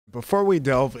Before we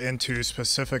delve into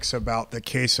specifics about the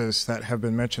cases that have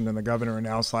been mentioned and the governor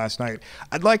announced last night,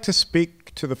 I'd like to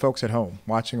speak to the folks at home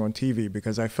watching on TV,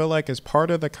 because I feel like as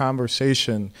part of the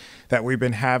conversation that we've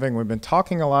been having, we've been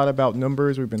talking a lot about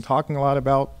numbers, we've been talking a lot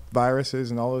about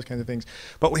viruses and all those kinds of things,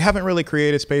 but we haven't really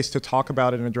created space to talk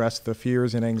about it and address the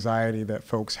fears and anxiety that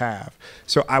folks have.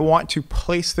 So I want to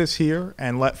place this here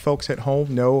and let folks at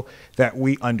home know that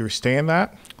we understand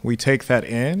that, we take that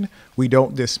in, we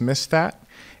don't dismiss that,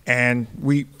 and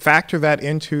we factor that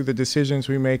into the decisions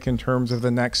we make in terms of the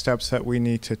next steps that we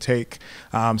need to take.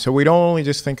 So we don't only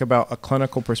just think about a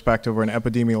clinical perspective or an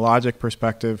epidemiologic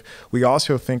perspective, we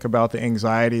also think about the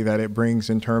anxiety that it brings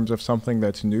in terms of something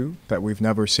that's new, that we've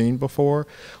never seen before.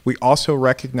 We also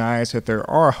recognize that there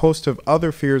are a host of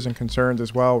other fears and concerns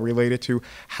as well related to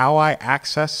how I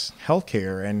access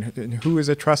healthcare and who is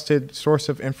a trusted source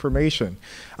of information,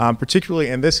 particularly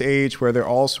in this age where there are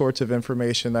all sorts of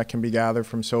information that can be gathered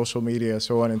from social media,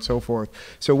 so on and so forth.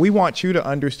 So we want you to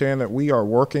understand that we are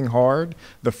working hard.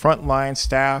 The frontline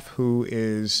staff who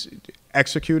is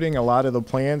executing a lot of the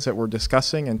plans that we're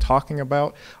discussing and talking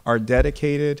about are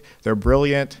dedicated, they're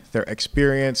brilliant, they're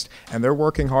experienced, and they're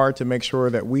working hard to make sure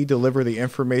that we deliver the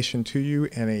information to you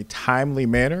in a timely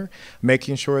manner,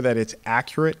 making sure that it's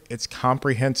accurate, it's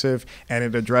comprehensive, and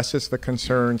it addresses the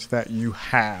concerns that you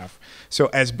have. So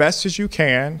as best as you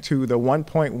can, to the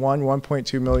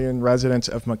 1.2 million residents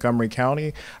of Montgomery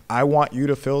County, I want you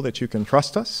to feel that you can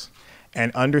trust us and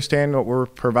understand what we're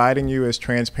providing you as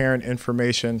transparent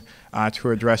information to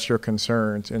address your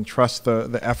concerns, and trust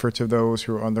the efforts of those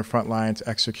who are on the front lines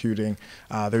executing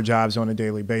their jobs on a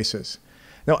daily basis.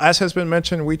 Now, as has been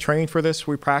mentioned, we train for this,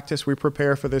 we practice, we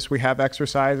prepare for this, we have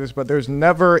exercises, but there's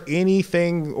never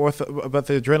anything but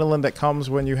the adrenaline that comes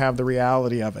when you have the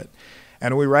reality of it.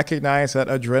 And we recognize that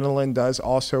adrenaline does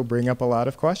also bring up a lot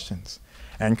of questions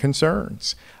and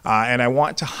concerns. And I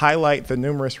want to highlight the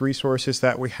numerous resources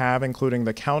that we have, including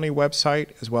the county website,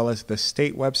 as well as the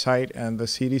state website and the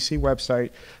CDC website,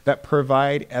 that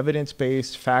provide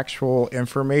evidence-based factual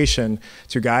information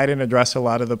to guide and address a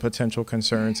lot of the potential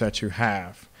concerns that you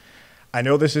have. I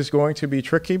know this is going to be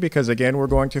tricky because, again, we're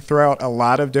going to throw out a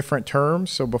lot of different terms.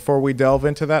 So before we delve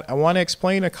into that, I want to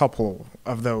explain a couple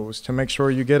of those to make sure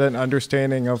you get an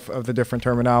understanding of the different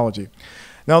terminology.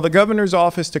 Now, the governor's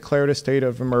office declared a state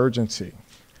of emergency.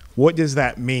 What does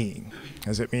that mean?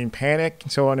 Does it mean panic,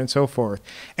 and so on and so forth?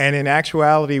 And in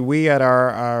actuality, we at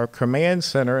our command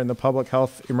center in the Public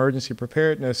Health Emergency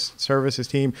Preparedness Services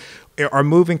team are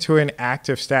moving to an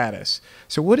active status.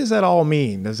 So what does that all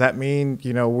mean? Does that mean,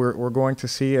 you know, we're going to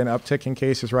see an uptick in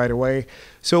cases right away?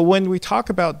 So when we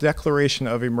talk about declaration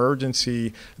of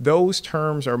emergency, those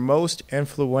terms are most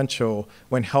influential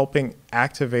when helping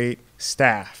activate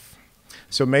staff.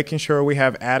 So making sure we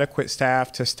have adequate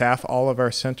staff to staff all of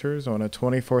our centers on a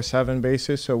 24/7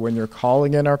 basis. So when you're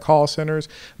calling in our call centers,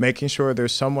 making sure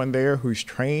there's someone there who's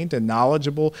trained and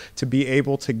knowledgeable to be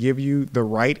able to give you the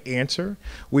right answer.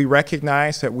 We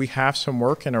recognize that we have some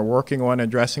work and are working on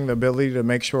addressing the ability to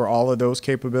make sure all of those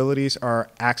capabilities are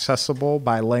accessible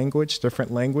by language,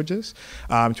 different languages,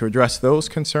 to address those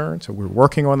concerns. So we're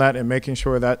working on that and making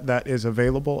sure that that is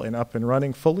available and up and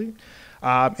running fully.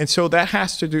 And so that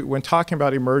has to do, when talking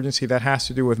about emergency, that has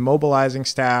to do with mobilizing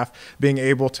staff, being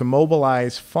able to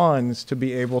mobilize funds to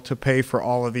be able to pay for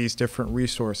all of these different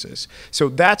resources. So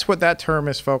that's what that term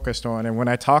is focused on. And when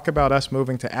I talk about us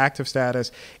moving to active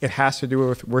status, it has to do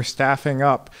with we're staffing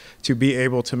up to be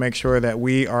able to make sure that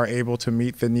we are able to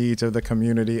meet the needs of the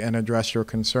community and address your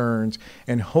concerns,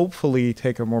 and hopefully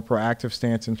take a more proactive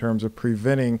stance in terms of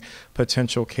preventing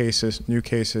potential cases, new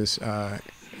cases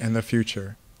in the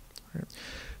future.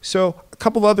 So a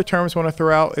couple other terms I want to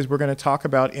throw out is we're going to talk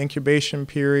about incubation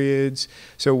periods.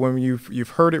 So when you've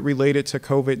heard it related to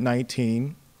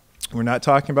COVID-19, we're not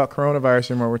talking about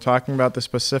coronavirus anymore. We're talking about the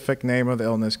specific name of the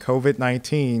illness,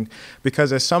 COVID-19,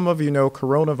 because as some of you know,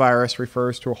 coronavirus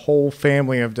refers to a whole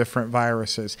family of different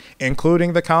viruses,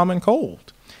 including the common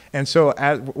cold. And so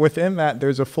within that,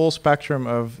 there's a full spectrum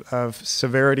of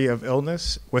severity of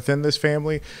illness within this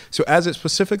family. So as it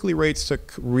specifically relates to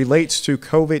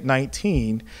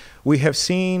COVID-19, we have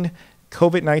seen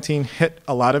COVID-19 hit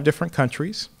a lot of different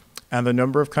countries, and the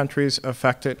number of countries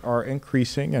affected are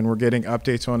increasing, and we're getting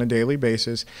updates on a daily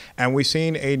basis. And we've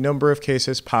seen a number of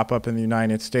cases pop up in the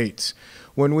United States.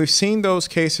 When we've seen those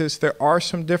cases, there are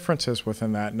some differences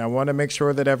within that, and I want to make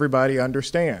sure that everybody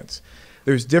understands.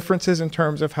 There's differences in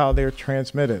terms of how they're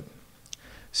transmitted.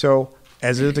 So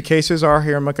as the cases are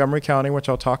here in Montgomery County, which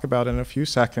I'll talk about in a few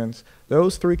seconds,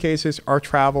 those 3 cases are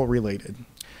travel related.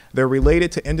 They're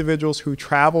related to individuals who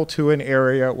travel to an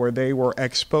area where they were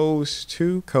exposed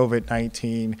to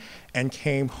COVID-19 and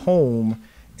came home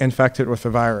infected with the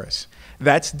virus.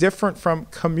 That's different from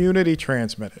community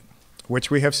transmitted,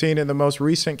 which we have seen in the most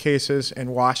recent cases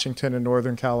in Washington and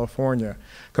Northern California.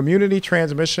 Community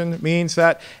transmission means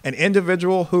that an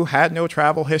individual who had no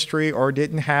travel history or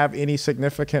didn't have any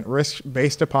significant risk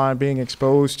based upon being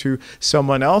exposed to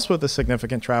someone else with a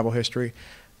significant travel history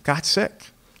got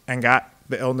sick and got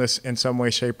the illness in some way,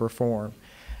 shape, or form.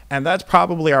 And that's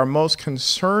probably our most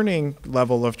concerning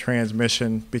level of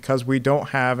transmission because we don't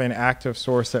have an active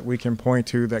source that we can point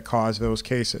to that caused those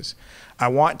cases. I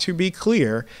want to be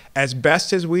clear, as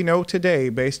best as we know today,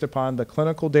 based upon the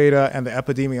clinical data and the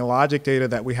epidemiologic data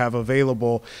that we have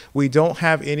available, we don't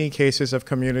have any cases of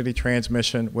community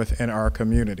transmission within our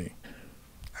community.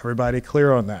 Everybody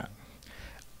clear on that?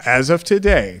 As of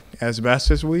today, as best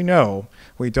as we know,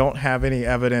 we don't have any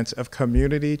evidence of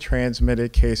community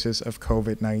transmitted cases of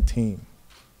COVID-19.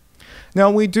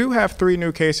 Now, we do have 3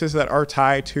 new cases that are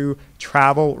tied to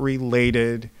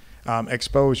travel-related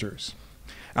exposures.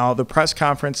 The press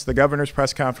conference, the governor's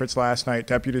press conference last night,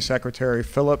 Deputy Secretary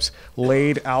Phillips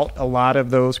laid out a lot of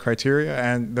those criteria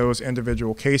and those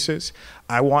individual cases.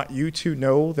 I want you to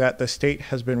know that the state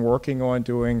has been working on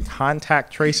doing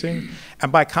contact tracing. And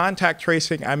by contact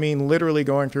tracing, I mean literally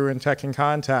going through and checking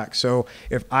contacts. So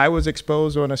if I was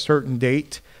exposed on a certain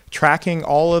date, tracking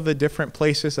all of the different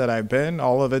places that I've been,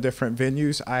 all of the different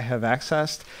venues I have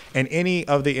accessed, and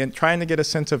trying to get a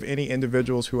sense of any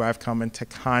individuals who I've come into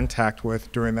contact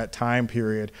with during that time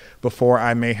period before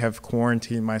I may have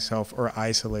quarantined myself or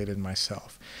isolated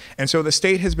myself. And so the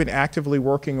state has been actively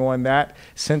working on that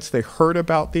since they heard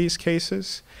about these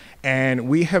cases. And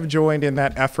we have joined in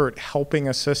that effort, helping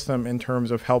assist them in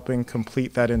terms of helping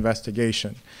complete that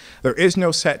investigation. There is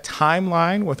no set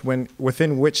timeline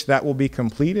within which that will be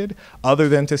completed, other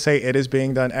than to say it is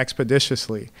being done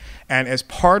expeditiously. And as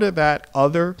part of that,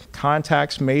 other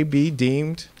contacts may be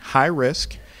deemed high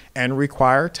risk and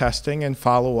require testing and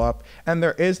follow-up. And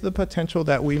there is the potential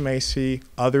that we may see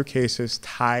other cases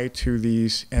tied to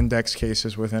these index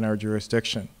cases within our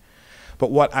jurisdiction. But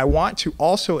what I want to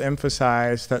also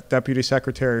emphasize that Deputy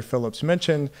Secretary Phillips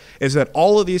mentioned is that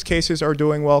all of these cases are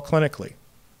doing well clinically.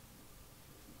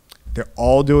 They're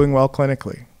all doing well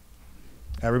clinically.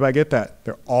 Everybody get that?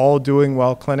 They're all doing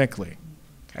well clinically,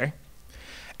 okay?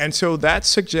 And so that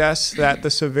suggests that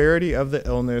the severity of the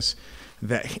illness,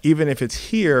 that even if it's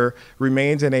here,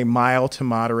 remains in a mild to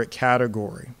moderate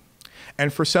category.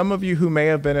 And for some of you who may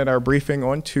have been at our briefing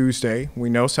on Tuesday, we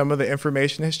know some of the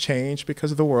information has changed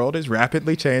because the world is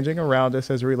rapidly changing around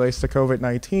us as it relates to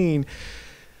COVID-19.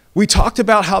 We talked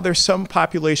about how there's some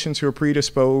populations who are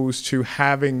predisposed to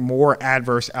having more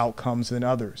adverse outcomes than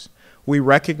others. We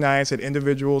recognize that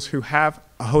individuals who have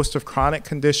a host of chronic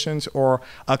conditions or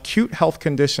acute health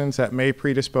conditions that may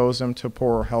predispose them to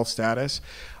poorer health status,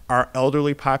 our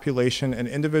elderly population and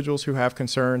individuals who have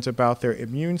concerns about their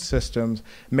immune systems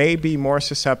may be more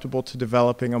susceptible to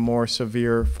developing a more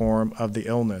severe form of the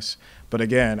illness. But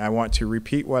again, I want to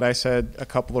repeat what I said a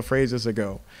couple of phrases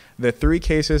ago. The 3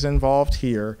 cases involved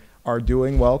here are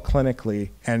doing well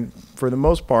clinically and for the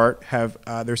most part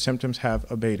their symptoms have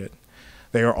abated.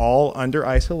 They are all under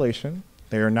isolation.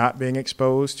 They are not being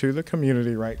exposed to the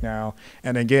community right now.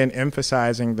 And again,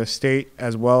 emphasizing the state,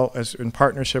 as well as in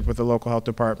partnership with the local health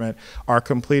department, are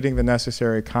completing the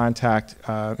necessary contact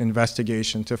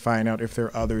investigation to find out if there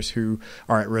are others who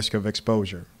are at risk of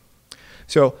exposure.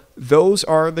 So those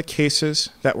are the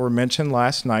cases that were mentioned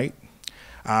last night.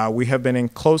 We have been in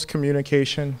close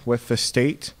communication with the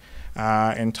state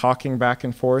and talking back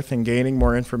and forth and gaining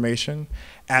more information.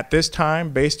 At this time,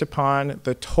 based upon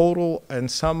the total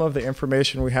and some of the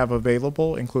information we have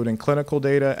available, including clinical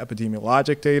data,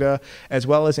 epidemiologic data, as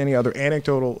well as any other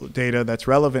anecdotal data that's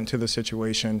relevant to the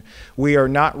situation, we are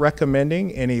not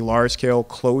recommending any large-scale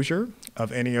closure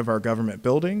of any of our government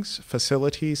buildings,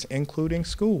 facilities, including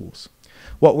schools.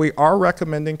 What we are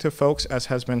recommending to folks, as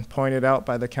has been pointed out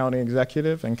by the county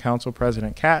executive and Council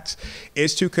President Katz,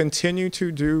 is to continue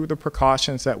to do the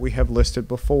precautions that we have listed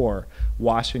before.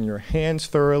 Washing your hands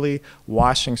thoroughly,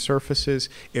 washing surfaces.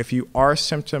 If you are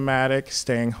symptomatic,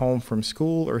 staying home from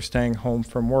school or staying home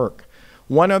from work.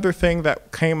 One other thing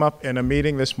that came up in a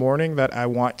meeting this morning that I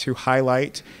want to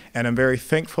highlight, and I'm very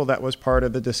thankful that was part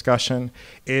of the discussion,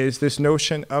 is this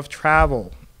notion of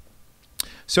travel.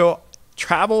 So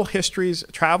Travel histories,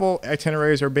 travel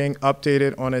itineraries are being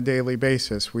updated on a daily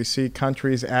basis. We see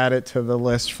countries added to the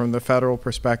list from the federal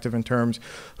perspective in terms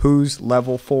who's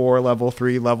level 4, level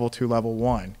 3, level 2, level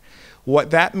 1.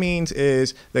 What that means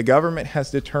is the government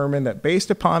has determined that based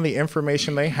upon the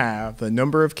information they have, the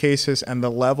number of cases and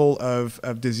the level of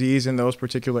disease in those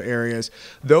particular areas,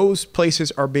 those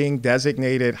places are being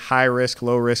designated high risk,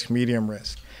 low risk, medium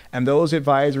risk. And those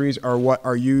advisories are what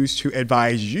are used to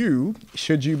advise you,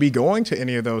 should you be going to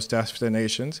any of those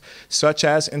destinations, such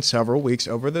as in several weeks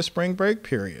over the spring break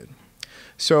period.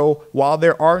 So while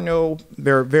there are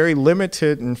very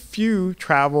limited and few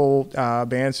travel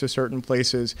bans to certain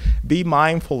places, be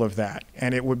mindful of that.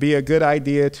 And it would be a good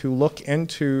idea to look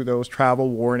into those travel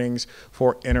warnings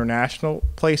for international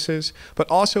places, but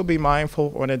also be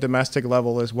mindful on a domestic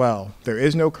level as well. There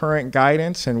is no current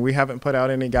guidance, and we haven't put out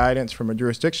any guidance from a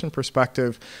jurisdiction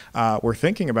perspective. We're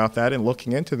thinking about that and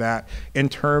looking into that in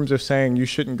terms of saying you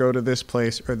shouldn't go to this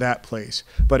place or that place.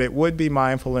 But it would be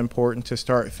mindful and important to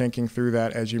start thinking through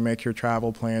that as you make your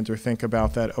travel plans or think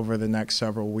about that over the next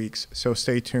several weeks. So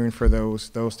stay tuned for those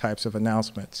types of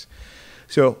announcements.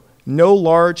 So no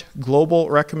large global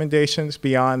recommendations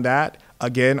beyond that.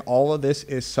 Again, all of this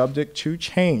is subject to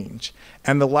change.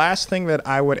 And the last thing that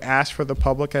I would ask for the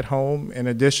public at home, in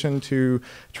addition to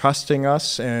trusting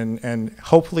us and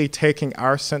hopefully taking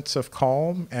our sense of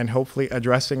calm and hopefully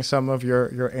addressing some of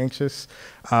your anxious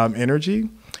energy,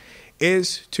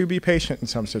 is to be patient in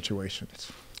some situations.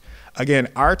 Again,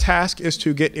 our task is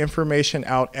to get information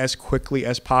out as quickly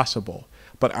as possible,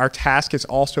 but our task is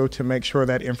also to make sure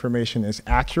that information is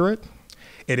accurate,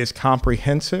 it is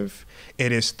comprehensive,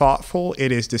 it is thoughtful,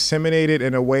 it is disseminated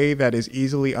in a way that is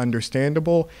easily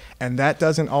understandable, and that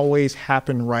doesn't always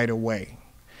happen right away.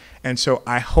 And so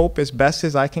I hope, as best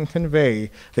as I can convey,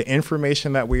 the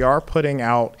information that we are putting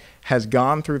out has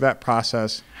gone through that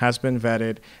process, has been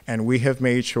vetted, and we have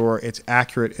made sure it's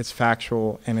accurate, it's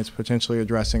factual, and it's potentially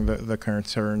addressing the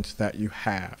concerns that you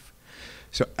have.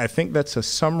 So I think that's a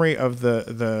summary of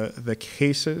the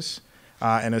cases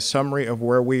and a summary of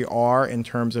where we are in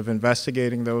terms of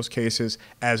investigating those cases,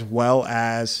 as well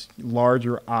as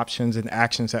larger options and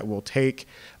actions that we'll take.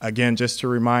 Again, just to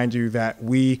remind you that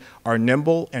we are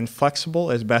nimble and flexible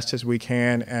as best as we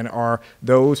can, and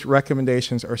those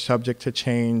recommendations are subject to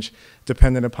change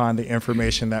dependent upon the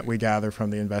information that we gather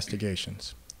from the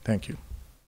investigations. Thank you.